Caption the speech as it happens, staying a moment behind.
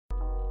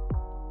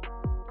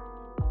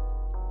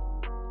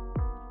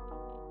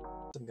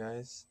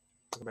guys?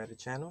 Welcome back to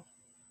the channel.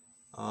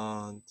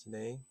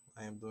 Today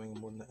I am doing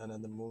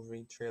another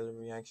movie trailer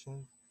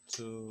reaction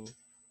to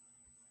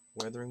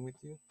Weathering with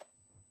You.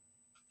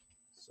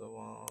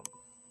 So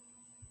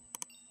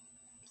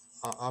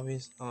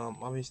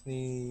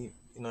obviously,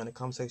 in the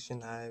comment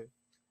section, I've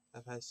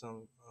had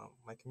some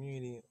my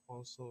community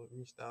also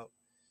reached out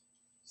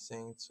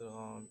saying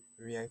to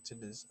react to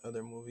this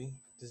other movie.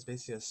 This is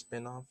basically a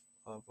spin-off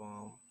of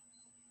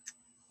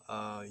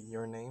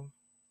Your Name.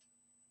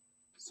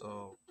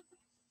 So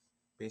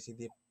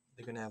basically,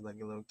 they're gonna have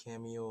like a little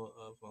cameo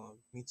of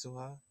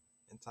Mitsuha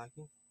and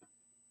Taki.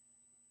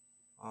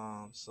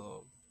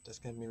 So that's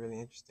gonna be really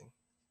interesting.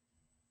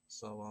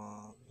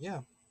 So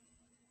yeah.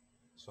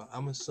 So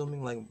I'm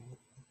assuming like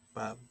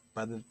by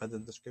by the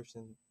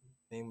description,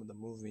 name of the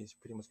movie is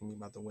pretty much gonna be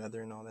about the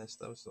weather and all that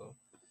stuff. So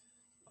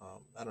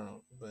I don't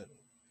know, but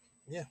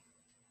yeah,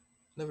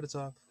 never to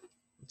talk.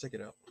 Check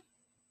it out.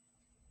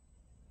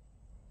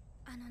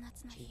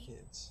 Two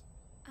kids.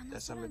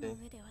 That summer day,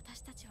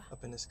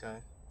 up in the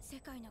sky. We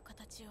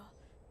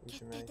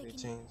should magically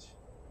change.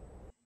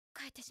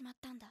 変えてしまっ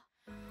たんだ。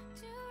重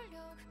力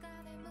化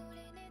で無理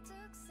につく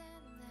千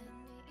年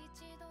に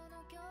一度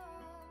の今日。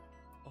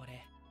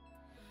俺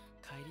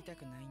帰りた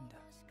くないんだ。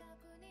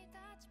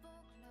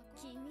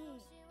君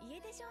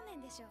家出少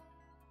年でしょ。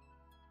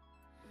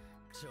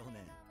少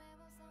年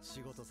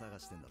仕事探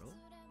してんだろ。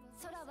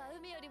空は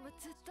海よりも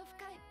ずっと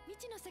深い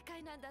未知の世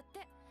界なんだっ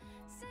て。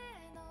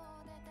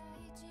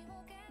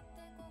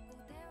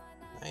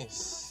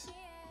 Nice.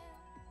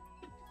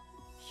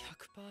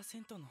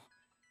 100% の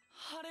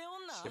晴れ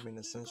女。 Skipping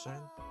the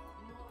sunshine.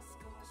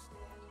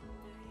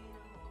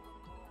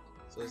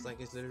 So it's like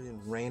it's literally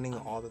raining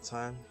all the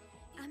time.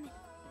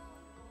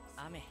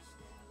 雨。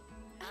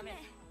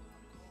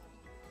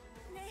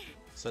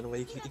 So the way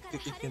you can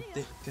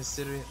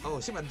consider it. Oh,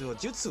 she about to do a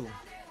jutsu.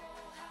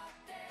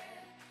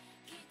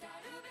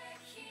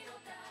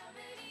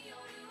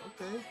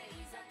 Okay.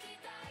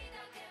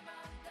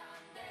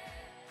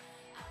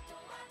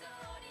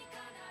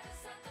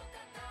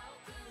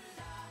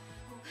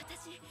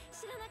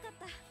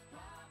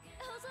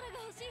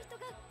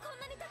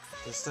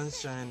 The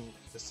sunshine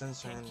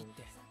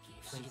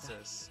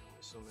princess.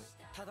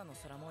 ただの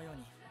空模様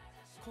に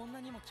こん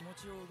なにも気持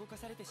ちを動か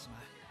されてしま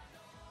う。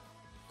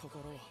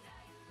心を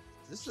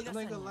This is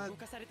like a lot. 動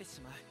かされてし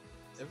まう。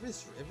 If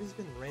it's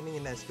been raining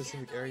in that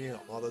specific area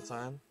all the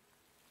time,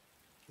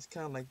 it's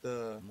kind of like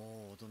the.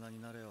 もう大人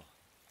になれよ、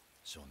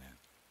少年。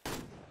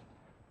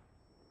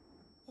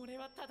俺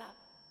はただ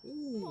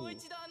Ooh, もう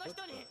一度あの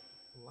人に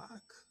lock.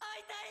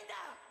 会いたいんだ。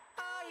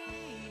愛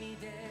に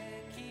で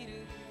き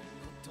る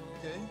こと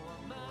Okay, は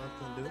what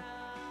can do? まだ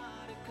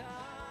あるか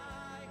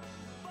い。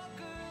僕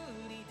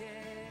にで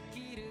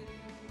きる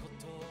こ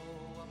と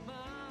は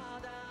ま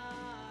だ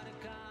ある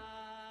か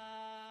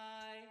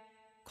い。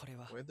これ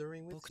は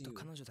Weathering with 僕と you.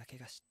 彼女だけ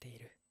が知ってい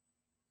る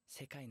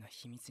世界の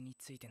秘密に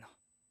ついての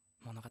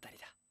物語だ。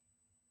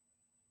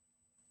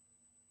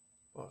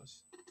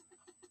 Pause.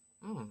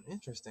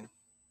 Interesting.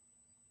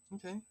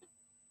 Okay.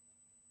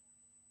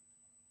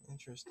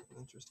 Interesting.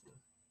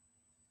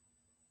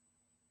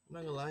 I'm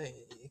not gonna lie,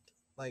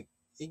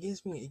 it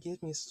gives me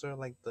sort of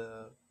like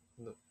the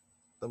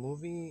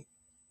movie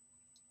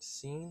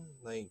scene,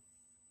 like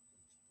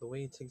the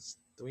way it takes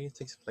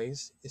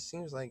place. It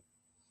seems like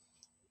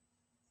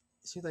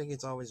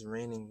it's always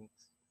raining,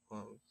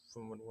 from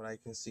what I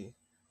can see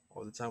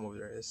all the time over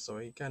there. So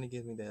it kind of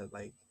gives me that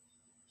like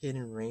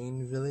Hidden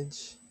Rain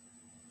village,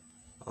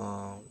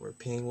 where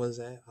Ping was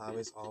at. How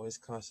it's always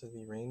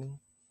constantly raining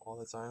all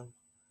the time.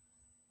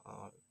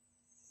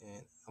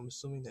 And I'm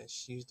assuming that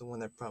she's the one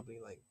that probably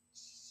like,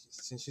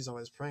 since she's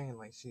always praying,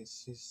 like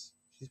she's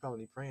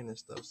probably praying and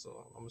stuff.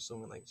 So I'm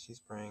assuming like she's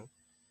praying,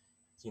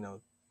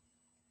 to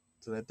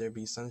let there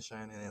be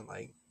sunshine, and then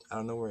like I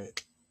don't know where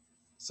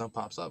sun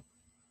pops up.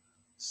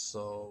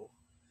 So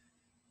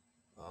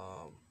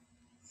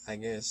I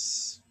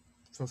guess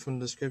from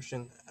the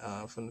description,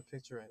 from the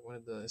picture, right, one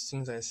of the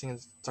scenes I seen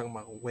is talking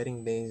about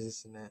wedding days,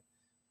 this and that.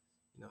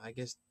 I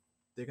guess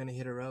they're gonna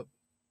hit her up,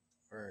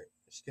 or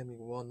she's gonna be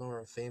well known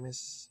or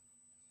famous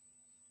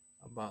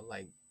about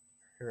like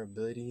her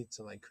ability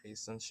to like create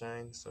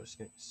sunshine. So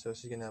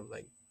she's gonna have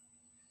like,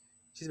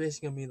 she's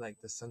basically gonna be like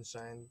the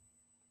sunshine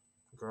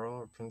girl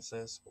or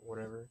princess or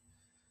whatever.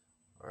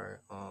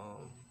 Or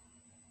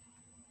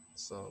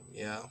so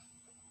yeah,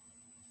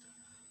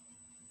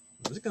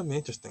 it's gonna be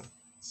interesting.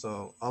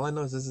 So all I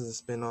know is this is a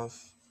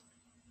spin-off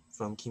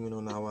from Kimi no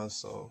Na wa.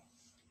 So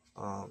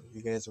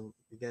you guys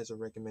are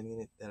recommending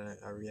it that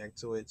I react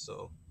to it.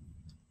 So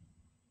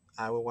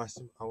I will react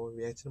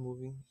to the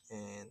movie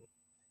and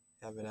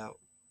have it out.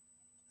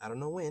 I don't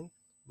know when,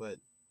 but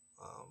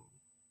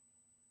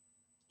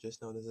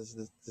just know this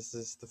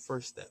is the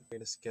first step.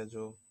 Create a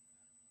schedule.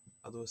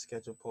 I'll do a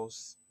schedule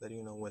post that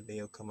what day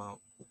it'll come out.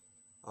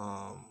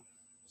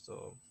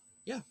 So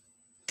yeah,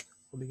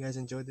 hope you guys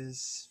enjoyed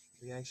this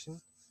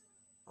reaction.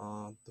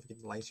 Don't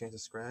forget to like, share, and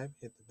subscribe.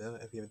 Hit the bell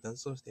if you haven't done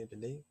so. Stay up to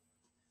date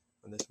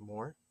when there's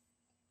more.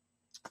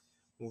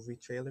 movie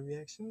trailer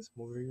reactions,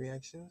 movie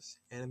reactions,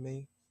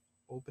 anime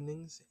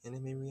openings,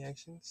 anime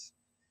reactions,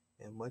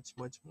 and much,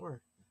 much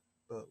more.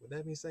 But with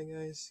that being said,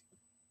 guys,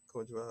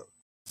 Kojo out.